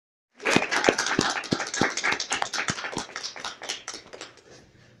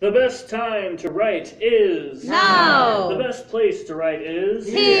The best time to write is now. The best place to write is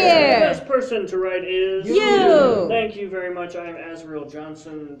here. The best person to write is you. Thank you very much. I'm Azriel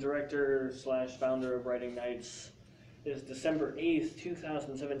Johnson, director/founder of Writing Nights. It is December 8th,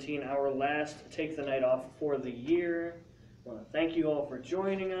 2017, our last Take the Night Off for the year. I want to thank you all for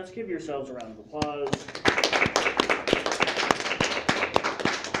joining us. Give yourselves a round of applause.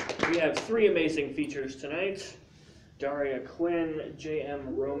 We have three amazing features tonight. Daria Quinn,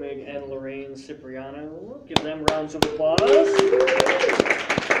 J.M. Romig, and Lorraine Cipriano. Give them rounds of applause.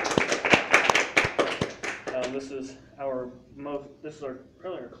 This is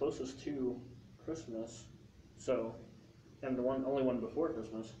probably our closest to Christmas. So, and the only one before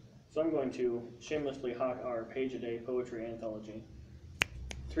Christmas. So I'm going to shamelessly hawk our page-a-day poetry anthology.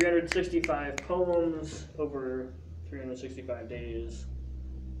 365 poems over 365 days.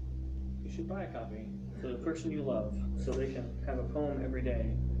 You should buy a copy for the person you love, so they can have a poem every day.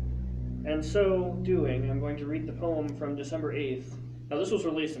 And so doing, I'm going to read the poem from December 8th. Now this was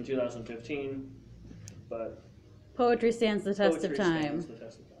released in 2015, but poetry stands the test of time.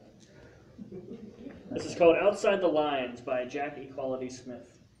 This is called Outside the Lines by Jack Equality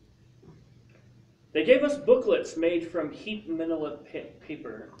Smith. They gave us booklets made from heaped manila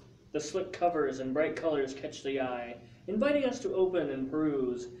paper. The slick covers and bright colors catch the eye, inviting us to open and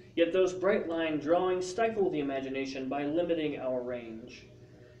peruse, yet those bright line drawings stifle the imagination by limiting our range.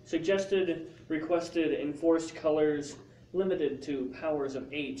 Suggested, requested, enforced colors, limited to powers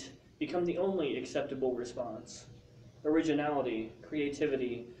of 8, become the only acceptable response. Originality,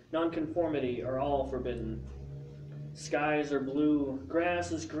 creativity, nonconformity are all forbidden. Skies are blue,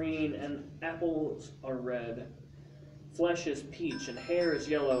 grass is green, and apples are red. Flesh is peach, and hair is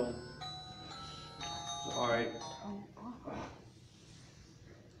yellow. Alright.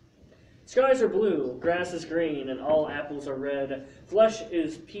 Skies are blue, grass is green, and all apples are red. Flesh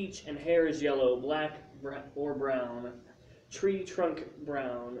is peach, and hair is yellow, black or brown. Tree trunk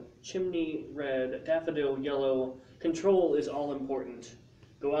brown, chimney red, daffodil yellow. Control is all important.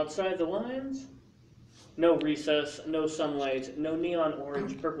 Go outside the lines? No recess, no sunlight, no neon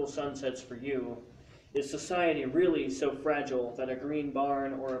orange purple sunsets for you. Is society really so fragile that a green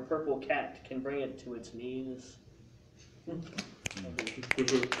barn or a purple cat can bring it to its knees?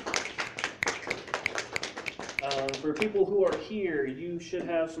 For people who are here, you should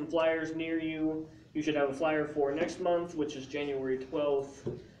have some flyers near you. You should have a flyer for next month, which is January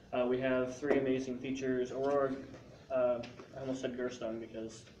 12th. We have three amazing features. Aurora, I almost said Gerstung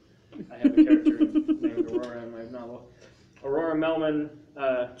because I have a character named Aurora in my novel. Aurora Melman,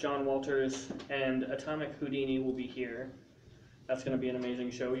 John Walters, and Atomic Houdini will be here. That's going to be an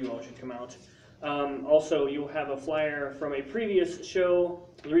amazing show. You all should come out. Also, you'll have a flyer from a previous show.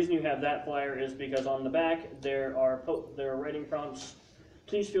 The reason you have that flyer is because on the back there are writing prompts.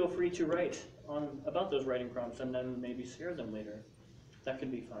 Please feel free to write about those writing prompts and then maybe share them later. That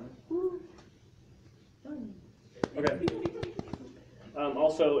could be fun. Okay.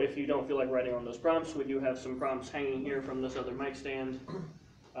 Also, if you don't feel like writing on those prompts, we do have some prompts hanging here from this other mic stand.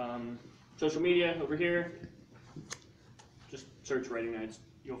 Social media over here. Just search Writing Nights.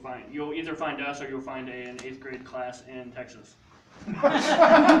 You'll either find us or you'll find an 8th grade class in Texas. And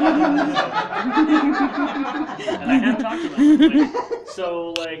I have talked to them.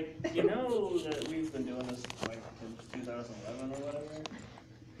 So, you know that we've been doing this since 2011 or whatever.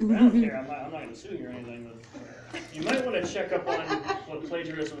 But I don't care. I'm not going to sue you or anything. But you might want to check up on what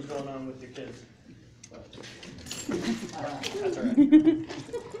plagiarism's going on with your kids. But, that's all right.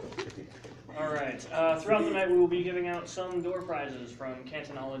 All right. Throughout the night, we will be giving out some door prizes from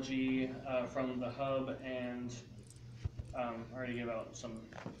Cantonology, from the Hub, and I already gave out some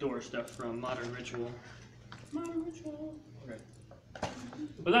door stuff from Modern Ritual. Modern Ritual. Okay.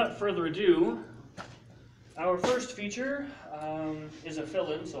 Without further ado, our first feature is a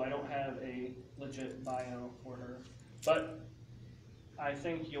fill-in, so I don't have a legit bio for her, but I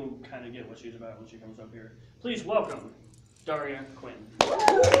think you'll kind of get what she's about when she comes up here. Please welcome Daria Quinn.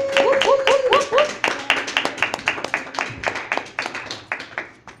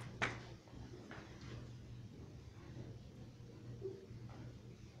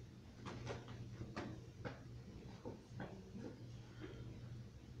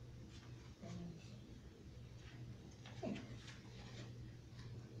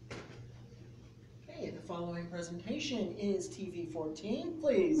 The following presentation is TV 14.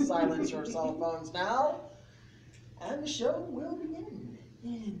 Please silence your cell phones now. And the show will begin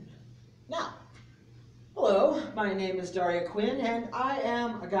now. Hello, my name is Daria Quinn, and I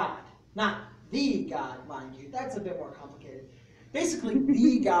am a god. Not the god, mind you. That's a bit more complicated. Basically,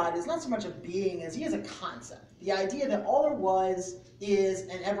 the God is not so much a being as he is a concept. The idea that all there was, is,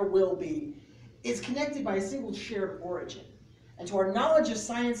 and ever will be is connected by a single shared origin. And to our knowledge of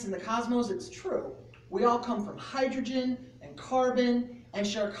science and the cosmos, it's true. We all come from hydrogen and carbon and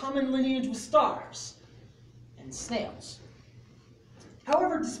share a common lineage with stars and snails.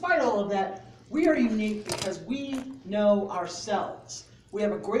 However, despite all of that, we are unique because we know ourselves. We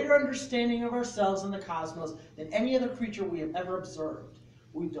have a greater understanding of ourselves and the cosmos than any other creature we have ever observed.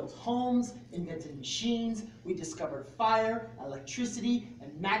 We built homes, invented machines, we discovered fire, electricity,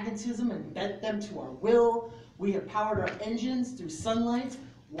 and magnetism and bent them to our will. We have powered our engines through sunlight,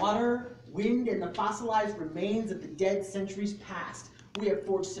 water, wind, and the fossilized remains of the dead centuries past. We have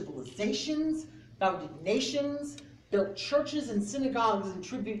forged civilizations, founded nations, built churches and synagogues in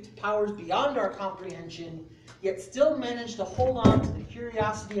tribute to powers beyond our comprehension, yet still managed to hold on to the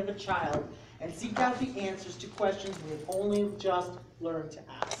curiosity of a child and seek out the answers to questions we have only just learned to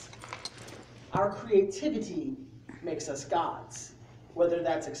ask. Our creativity makes us gods, whether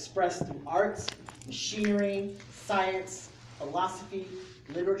that's expressed through arts, machinery, science, philosophy,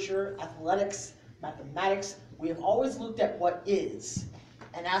 literature, athletics, mathematics. We have always looked at what is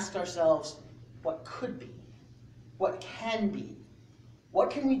and asked ourselves, what could be? What can be? What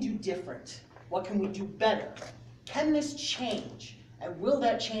can we do different? What can we do better? Can this change? And will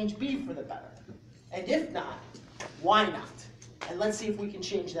that change be for the better? And if not, why not? And let's see if we can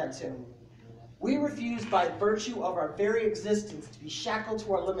change that too. We refuse by virtue of our very existence to be shackled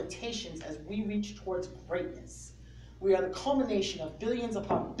to our limitations as we reach towards greatness. We are the culmination of billions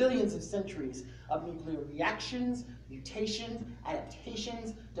upon billions of centuries of nuclear reactions, mutations,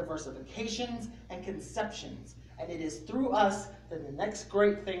 adaptations, diversifications, and conceptions. And it is through us that the next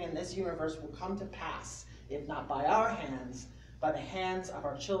great thing in this universe will come to pass, if not by our hands, by the hands of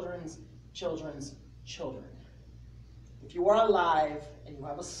our children's children's children. If you are alive and you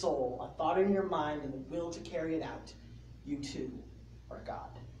have a soul, a thought in your mind, and the will to carry it out, you too are God.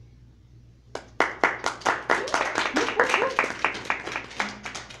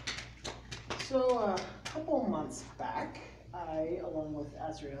 So a couple months back, I, along with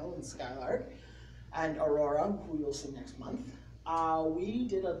Azriel and Skylark, and Aurora, who you'll see next month, we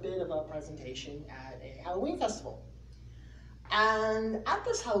did a bit of a presentation at a Halloween festival. And at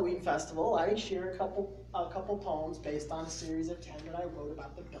this Halloween festival, I shared a couple poems based on a series of 10 that I wrote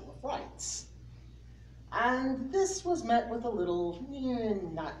about the Bill of Rights. And this was met with a little,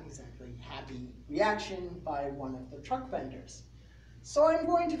 not exactly happy reaction by one of the truck vendors. So I'm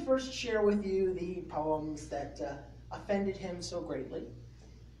going to first share with you the poems that offended him so greatly,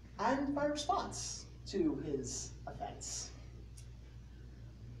 and my response to his offense.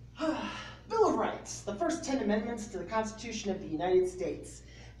 Bill of Rights, the first 10 amendments to the Constitution of the United States.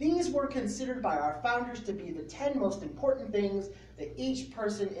 These were considered by our founders to be the 10 most important things that each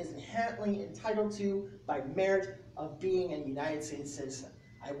person is inherently entitled to by merit of being a United States citizen.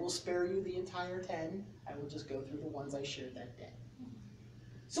 I will spare you the entire 10. I will just go through the ones I shared that day.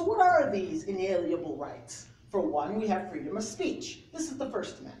 So what are these inalienable rights? For one, we have freedom of speech. This is the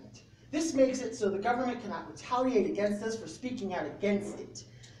First Amendment. This makes it so the government cannot retaliate against us for speaking out against it.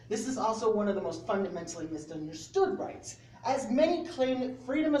 This is also one of the most fundamentally misunderstood rights, as many claim that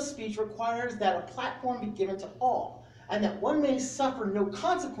freedom of speech requires that a platform be given to all, and that one may suffer no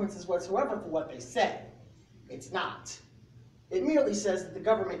consequences whatsoever for what they say. It's not. It merely says that the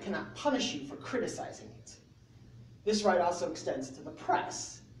government cannot punish you for criticizing it. This right also extends to the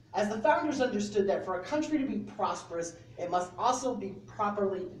press, as the founders understood that for a country to be prosperous, it must also be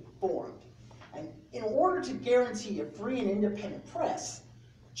properly informed. And in order to guarantee a free and independent press,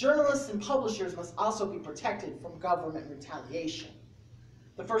 journalists and publishers must also be protected from government retaliation.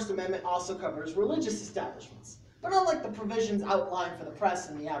 The First Amendment also covers religious establishments. But unlike the provisions outlined for the press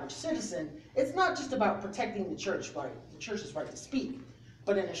and the average citizen, it's not just about protecting the church's right to speak,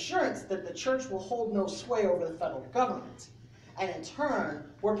 but an assurance that the church will hold no sway over the federal government. And in turn,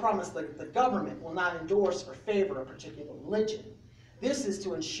 we're promised that the government will not endorse or favor a particular religion. This is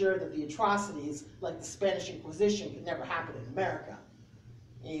to ensure that the atrocities like the Spanish Inquisition could never happen in America,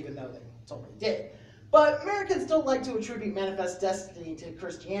 even though they totally did. But Americans don't like to attribute manifest destiny to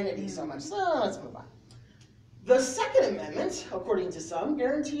Christianity so much, so let's move on. The Second Amendment, according to some,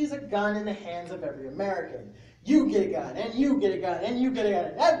 guarantees a gun in the hands of every American. You get a gun, and you get a gun, and you get a gun,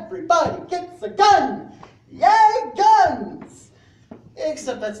 and everybody gets a gun! Yay, guns!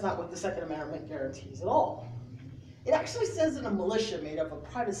 Except that's not what the Second Amendment guarantees at all. It actually says that a militia made up of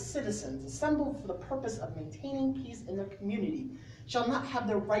private citizens assembled for the purpose of maintaining peace in their community shall not have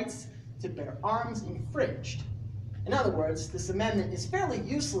their rights to bear arms infringed. In other words, this amendment is fairly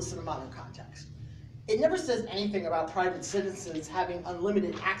useless in a modern context. It never says anything about private citizens having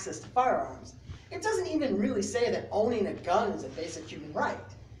unlimited access to firearms. It doesn't even really say that owning a gun is a basic human right.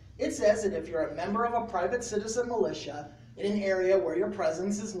 It says that if you're a member of a private citizen militia in an area where your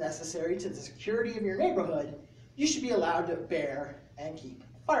presence is necessary to the security of your neighborhood, you should be allowed to bear and keep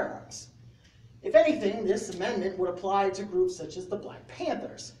firearms. If anything, this amendment would apply to groups such as the Black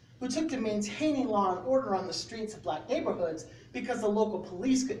Panthers, who took to maintaining law and order on the streets of black neighborhoods because the local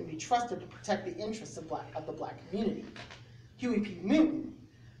police couldn't be trusted to protect the interests of the black community. Huey P. Newton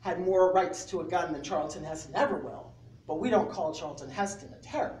had more rights to a gun than Charlton Heston ever will, but we don't call Charlton Heston a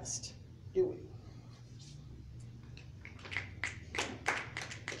terrorist, do we?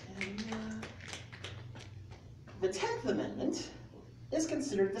 The 10th Amendment is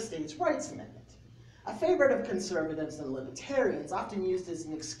considered the states' rights amendment, a favorite of conservatives and libertarians, often used as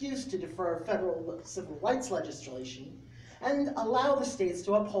an excuse to defer federal civil rights legislation and allow the states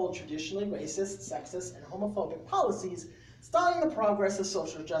to uphold traditionally racist, sexist, and homophobic policies, stalling the progress of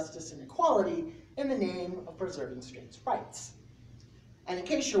social justice and equality in the name of preserving states' rights. And in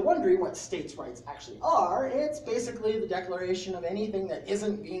case you're wondering what states' rights actually are, it's basically the declaration of anything that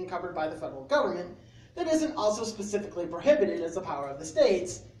isn't being covered by the federal government that isn't also specifically prohibited as the power of the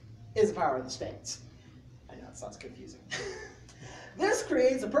states is the power of the states. I know it sounds confusing. This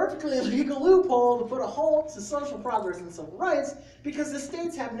creates a perfectly legal loophole to put a halt to social progress and civil rights because the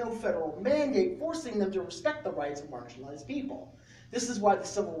states have no federal mandate forcing them to respect the rights of marginalized people. This is why the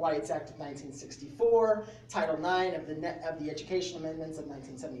Civil Rights Act of 1964, Title IX of the Education Amendments of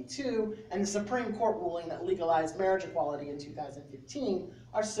 1972, and the Supreme Court ruling that legalized marriage equality in 2015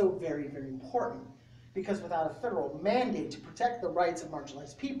 are so very, very important. Because without a federal mandate to protect the rights of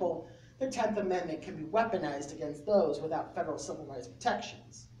marginalized people, the 10th Amendment can be weaponized against those without federal civil rights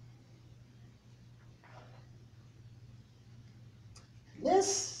protections.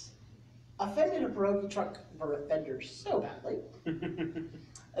 This offended a pierogi truck vendor so badly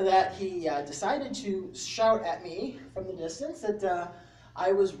that he decided to shout at me from the distance that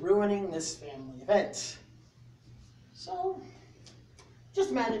I was ruining this family event. So, just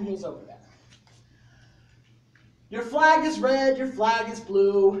imagine he's over there. Your flag is red, your flag is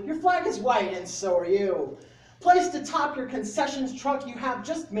blue, your flag is white, and so are you. Placed atop your concessions truck, you have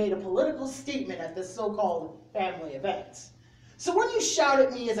just made a political statement at this so-called family event. So when you shout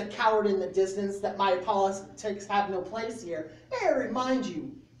at me as a coward in the distance that my politics have no place here, may I remind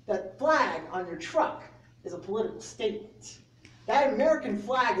you that flag on your truck is a political statement. That American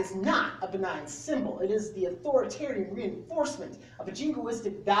flag is not a benign symbol. It is the authoritarian reinforcement of a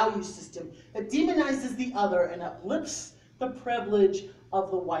jingoistic value system that demonizes the other and uplifts the privilege of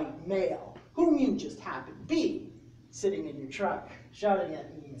the white male, whom you just happen to be, sitting in your truck, shouting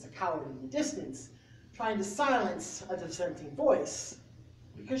at me as a coward in the distance, trying to silence a dissenting voice,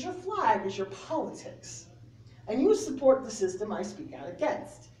 because your flag is your politics, and you support the system I speak out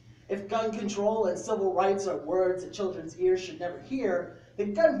against. If gun control and civil rights are words that children's ears should never hear,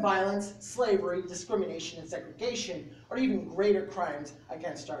 then gun violence, slavery, discrimination, and segregation are even greater crimes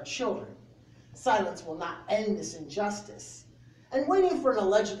against our children. Silence will not end this injustice. And waiting for an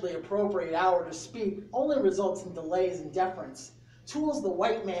allegedly appropriate hour to speak only results in delays and deference, tools the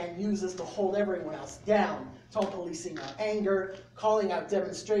white man uses to hold everyone else down, tone policing our anger, calling out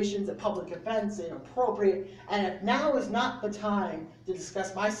demonstrations at public events inappropriate, and if now is not the time to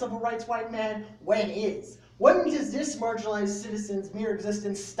discuss my civil rights, white man, when is? When does this marginalized citizen's mere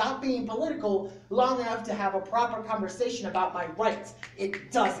existence stop being political long enough to have a proper conversation about my rights?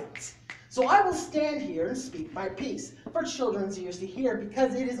 It doesn't. So I will stand here and speak my piece for children's ears to hear,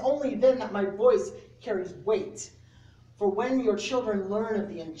 because it is only then that my voice carries weight. For when your children learn of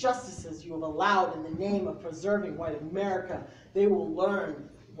the injustices you have allowed in the name of preserving white America, they will learn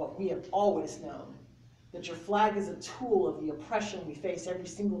what we have always known, that your flag is a tool of the oppression we face every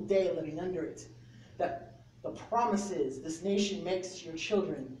single day living under it, that the promises this nation makes to your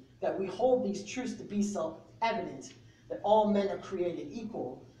children, that we hold these truths to be self-evident, that all men are created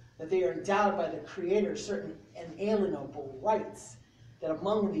equal, that they are endowed by the Creator certain inalienable rights, that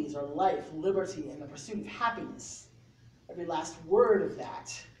among these are life, liberty, and the pursuit of happiness. Every last word of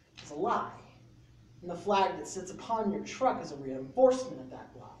that is a lie. And the flag that sits upon your truck is a reinforcement of that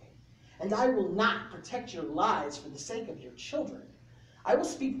lie. And I will not protect your lies for the sake of your children. I will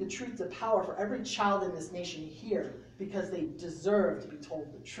speak the truth to power for every child in this nation here, because they deserve to be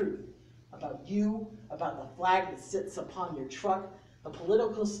told the truth about you, about the flag that sits upon your truck, the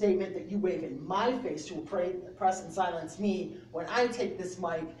political statement that you wave in my face to oppress and silence me when I take this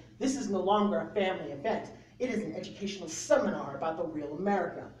mic. This is no longer a family event. It is an educational seminar about the real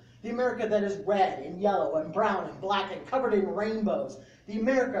America. The America that is red and yellow and brown and black and covered in rainbows. The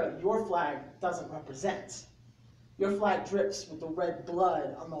America your flag doesn't represent. Your flag drips with the red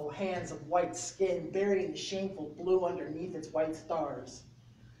blood on the hands of white skin, burying the shameful blue underneath its white stars.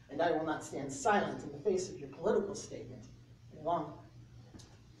 And I will not stand silent in the face of your political statement any longer.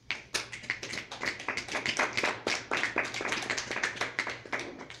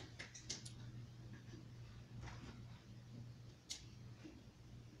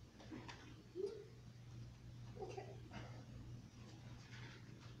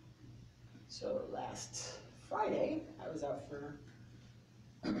 So last Friday, I was out for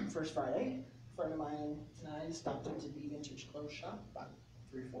First Friday. A friend of mine and I stopped into the vintage clothes shop, about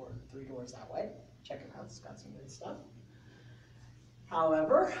three doors that way. Check it out, it's got some good stuff.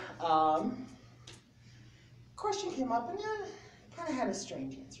 However, question came up and kind of had a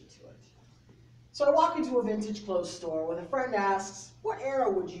strange answer to it. So I walk into a vintage clothes store where the friend asks, what era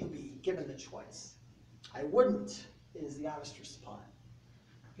would you be given the choice? I wouldn't, is the honest reply.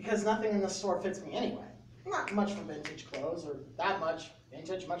 Because nothing in the store fits me anyway. Not much for vintage clothes, or that much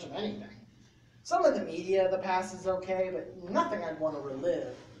vintage, much of anything. Some of the media of the past is okay, but nothing I'd want to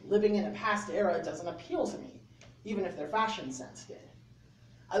relive. Living in a past era doesn't appeal to me, even if their fashion sense did.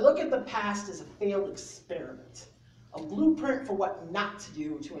 I look at the past as a failed experiment, a blueprint for what not to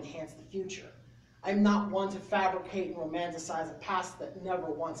do to enhance the future. I'm not one to fabricate and romanticize a past that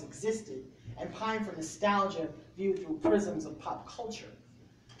never once existed, and pine for nostalgia viewed through prisms of pop culture.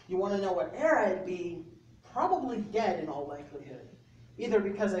 You want to know what era I'd be? Probably dead in all likelihood. Either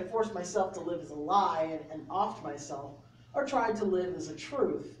because I forced myself to live as a lie and offed myself, or tried to live as a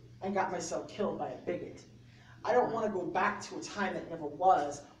truth and got myself killed by a bigot. I don't want to go back to a time that never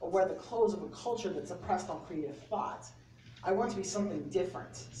was, or wear the clothes of a culture that suppressed all creative thought. I want to be something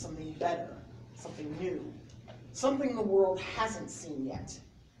different, something better, something new, something the world hasn't seen yet,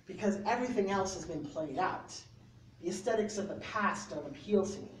 because everything else has been played out. The aesthetics of the past don't appeal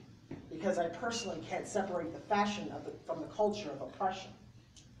to me, because I personally can't separate the fashion from the culture of oppression.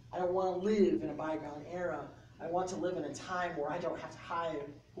 I don't want to live in a bygone era. I want to live in a time where I don't have to hide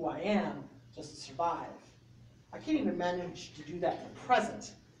who I am just to survive. I can't even manage to do that in the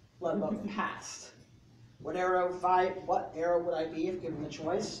present, let alone the past. What era would I be if given the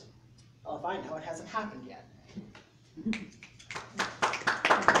choice? Well, if I know, it hasn't happened yet.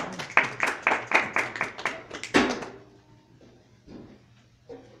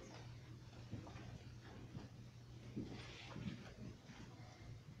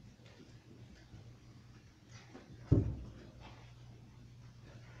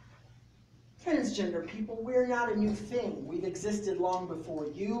 Transgender people, we're not a new thing. We've existed long before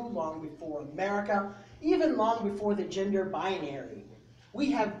you, long before America, even long before the gender binary.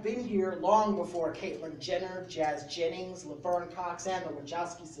 We have been here long before Caitlyn Jenner, Jazz Jennings, Laverne Cox, and the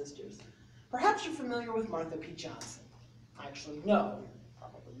Wachowski sisters. Perhaps you're familiar with Martha P. Johnson. Actually, no,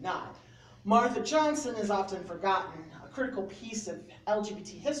 probably not. Martha Johnson is often forgotten, a critical piece of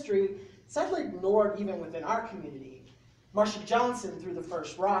LGBT history, sadly ignored even within our community. Marsha Johnson threw the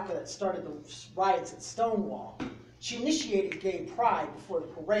first rock that started the riots at Stonewall. She initiated gay pride before the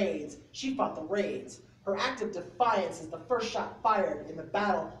parades. She fought the raids. Her act of defiance is the first shot fired in the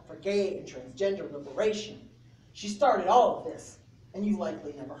battle for gay and transgender liberation. She started all of this, and you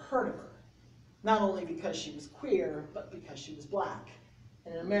likely never heard of her. Not only because she was queer, but because she was black.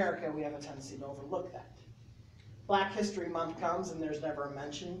 And in America, we have a tendency to overlook that. Black History Month comes, and there's never a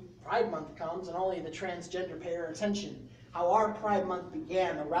mention. Pride Month comes, and only the transgender pay her attention. How our Pride Month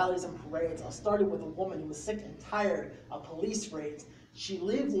began, the rallies and parades, all started with a woman who was sick and tired of police raids. She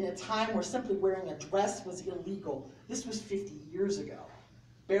lived in a time where simply wearing a dress was illegal. This was 50 years ago,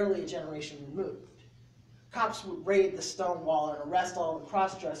 barely a generation removed. Cops would raid the Stonewall and arrest all the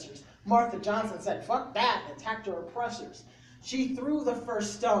cross-dressers. Martha Johnson said, "Fuck that," and attacked her oppressors. She threw the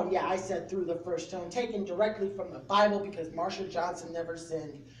first stone, yeah, I said threw the first stone, taken directly from the Bible because Marsha Johnson never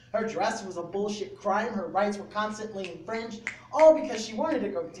sinned. Her dress was a bullshit crime, her rights were constantly infringed, all because she wanted to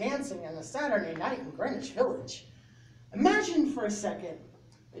go dancing on a Saturday night in Greenwich Village. Imagine for a second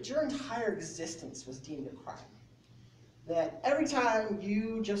that your entire existence was deemed a crime. That every time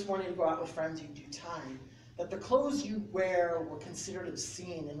you just wanted to go out with friends, you'd do time. That the clothes you wear were considered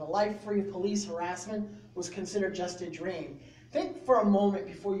obscene, and a life free of police harassment was considered just a dream. Think for a moment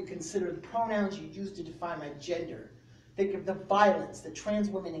before you consider the pronouns you use to define my gender. Think of the violence that trans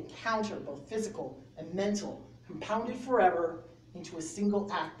women encounter, both physical and mental, compounded forever into a single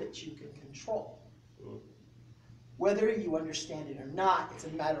act that you can control. Whether you understand it or not, it's a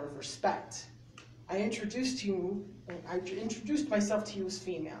matter of respect. I introduced myself to you as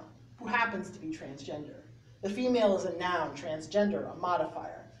female, who happens to be transgender. The female is a noun, transgender, a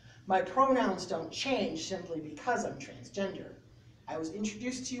modifier. My pronouns don't change simply because I'm transgender. I was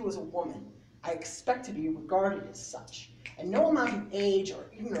introduced to you as a woman. I expect to be regarded as such. And no amount of age or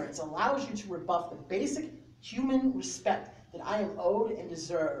ignorance allows you to rebuff the basic human respect that I am owed and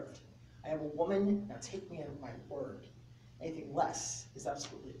deserved. I am a woman, now take me at my word. Anything less is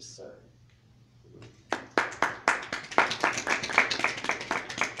absolutely absurd.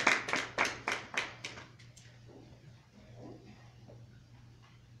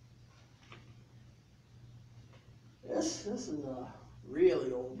 This is a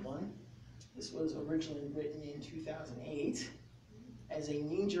really old one. This was originally written in 2008 as a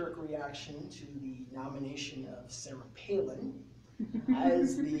knee-jerk reaction to the nomination of Sarah Palin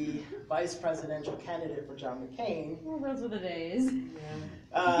as the vice presidential candidate for John McCain. Well, those were the days.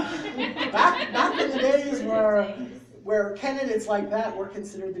 Back in the days where candidates like that were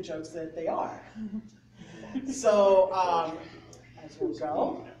considered the jokes that they are. So, as we'll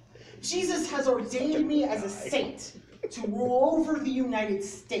go, Jesus has ordained me as a saint to rule over the United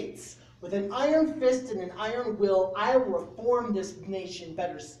States. With an iron fist and an iron will, I will reform this nation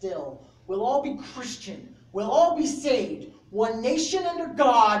better still. We'll all be Christian. We'll all be saved. One nation under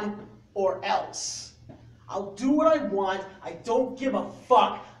God, or else. I'll do what I want. I don't give a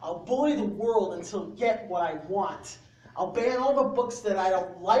fuck. I'll bully the world until I get what I want. I'll ban all the books that I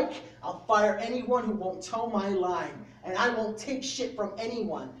don't like. I'll fire anyone who won't toe my line. And I won't take shit from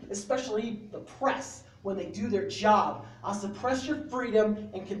anyone, especially the press, when they do their job. I'll suppress your freedom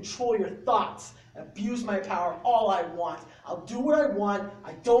and control your thoughts. Abuse my power all I want. I'll do what I want.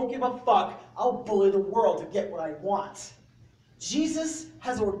 I don't give a fuck. I'll bully the world to get what I want. Jesus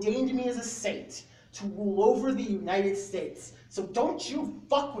has ordained me as a saint to rule over the United States. So don't you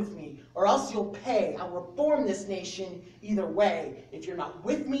fuck with me, or else you'll pay. I'll reform this nation either way. If you're not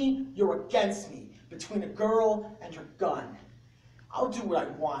with me, you're against me. Between a girl and her gun. I'll do what I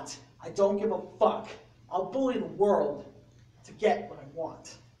want. I don't give a fuck. I'll bully the world to get what I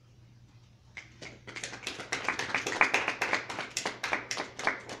want.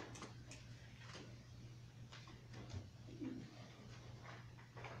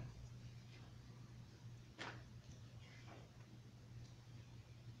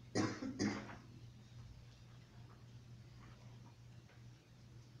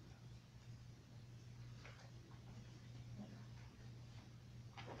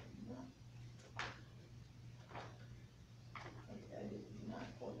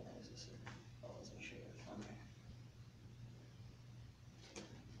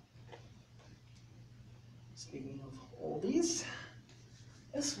 Speaking of oldies,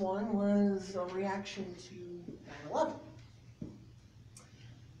 this one was a reaction to 9/11.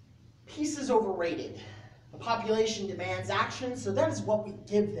 Peace is overrated. The population demands action, so that is what we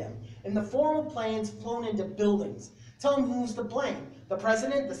give them, in the form of planes flown into buildings. Tell them who's to blame, the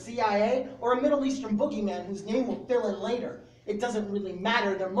president, the CIA, or a Middle Eastern boogeyman whose name we'll fill in later. It doesn't really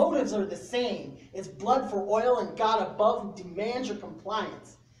matter, their motives are the same. It's blood for oil and God above who demands your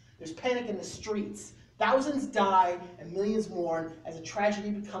compliance. There's panic in the streets. Thousands die and millions mourn as a tragedy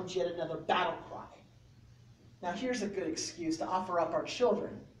becomes yet another battle cry. Now here's a good excuse to offer up our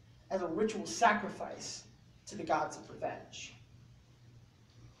children as a ritual sacrifice to the gods of revenge.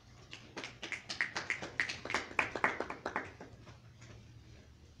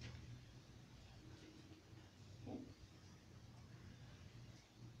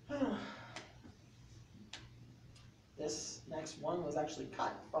 This next one was actually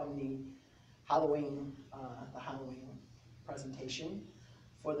cut from the Halloween presentation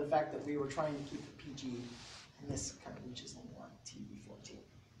for the fact that we were trying to keep it PG, and this kind of reaches more TV-14.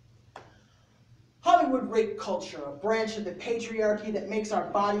 Hollywood rape culture, a branch of the patriarchy that makes our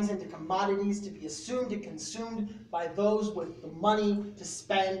bodies into commodities to be assumed and consumed by those with the money to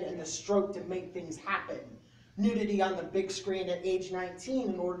spend and the stroke to make things happen. Nudity on the big screen at age 19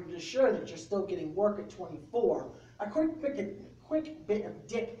 in order to assure that you're still getting work at 24. A quick bit of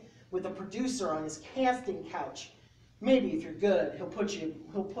dick with a producer on his casting couch. Maybe if you're good, he'll put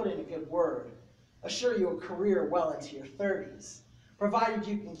in a good word. Assure you a career well into your 30s. Provided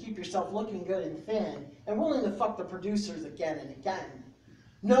you can keep yourself looking good and thin, and willing to fuck the producers again and again.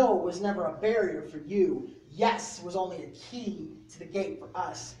 No was never a barrier for you. Yes was only a key to the gate for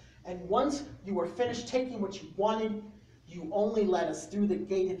us. And once you were finished taking what you wanted, you only let us through the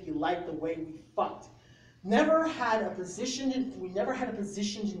gate if you liked the way we fucked. We never had a position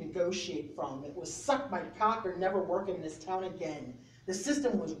to negotiate from. It was suck my cock or never work in this town again. The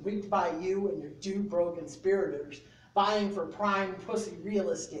system was rigged by you and your dude-bro conspirators, buying for prime pussy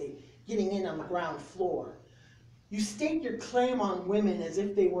real estate, getting in on the ground floor. You state your claim on women as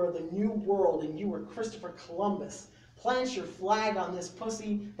if they were the new world and you were Christopher Columbus, Plant your flag on this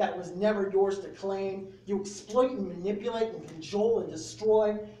pussy that was never yours to claim. You exploit and manipulate and cajole and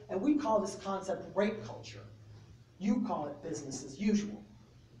destroy, and we call this concept rape culture. You call it business as usual.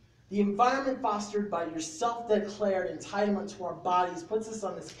 The environment fostered by your self-declared entitlement to our bodies puts us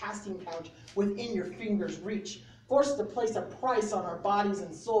on this casting couch within your finger's reach, forced to place a price on our bodies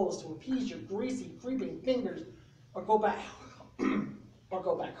and souls to appease your greasy, creeping fingers, or go back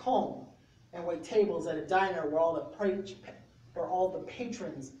home and wait tables at a diner where all the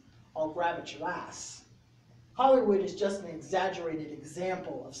patrons all grab at your ass. Hollywood is just an exaggerated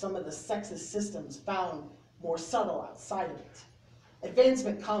example of some of the sexist systems found more subtle outside of it.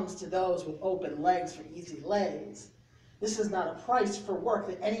 Advancement comes to those with open legs for easy lays. This is not a price for work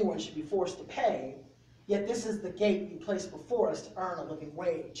that anyone should be forced to pay, yet this is the gate you place before us to earn a living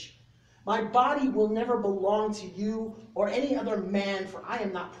wage. My body will never belong to you or any other man, for I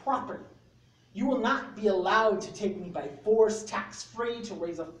am not property. You will not be allowed to take me by force, tax-free, to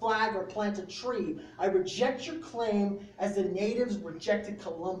raise a flag or plant a tree. I reject your claim as the natives rejected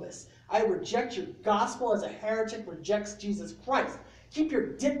Columbus. I reject your gospel as a heretic rejects Jesus Christ. Keep your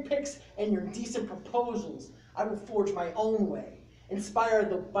dick pics and your indecent proposals. I will forge my own way.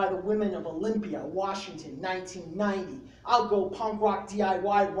 Inspired by the women of Olympia, Washington, 1990. I'll go punk rock,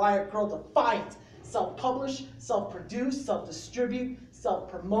 DIY, riot girl defiant. Self-publish, self-produce, self-distribute,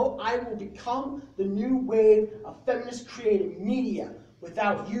 self-promote. I will become the new wave of feminist creative media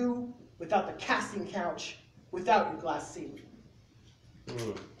without you, without the casting couch, without your glass ceiling.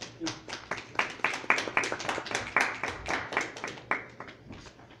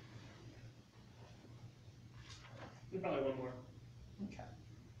 Probably one more. Okay.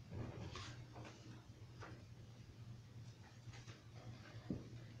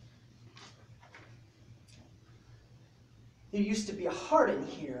 There used to be a heart in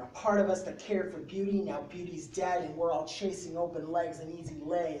here, a part of us that cared for beauty. Now beauty's dead and we're all chasing open legs and easy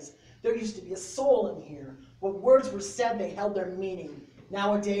lays. There used to be a soul in here. When words were said, they held their meaning.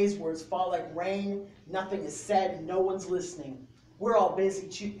 Nowadays, words fall like rain. Nothing is said and no one's listening. We're all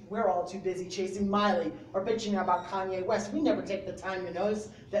too busy chasing Miley or bitching about Kanye West. We never take the time to notice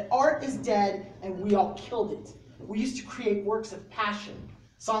that art is dead and we all killed it. We used to create works of passion,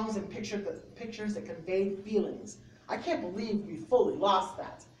 songs and pictures that conveyed feelings. I can't believe we fully lost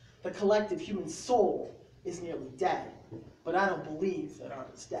that. The collective human soul is nearly dead, but I don't believe that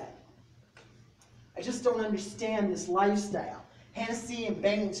art is dead. I just don't understand this lifestyle. Hennessy and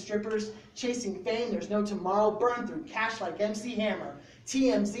banging strippers, chasing fame, there's no tomorrow, burn through cash like MC Hammer.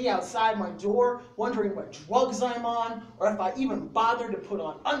 TMZ outside my door, wondering what drugs I'm on, or if I even bothered to put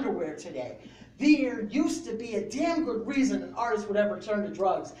on underwear today. There used to be a damn good reason an artist would ever turn to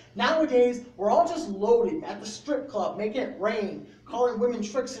drugs. Nowadays, we're all just loaded at the strip club, making it rain, calling women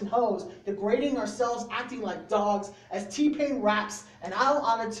tricks and hoes, degrading ourselves, acting like dogs, as T-Pain raps, and I'll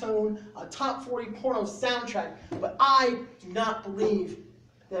auto-tune a top 40 porno soundtrack, but I do not believe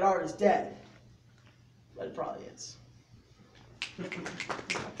that art is dead. But it probably is.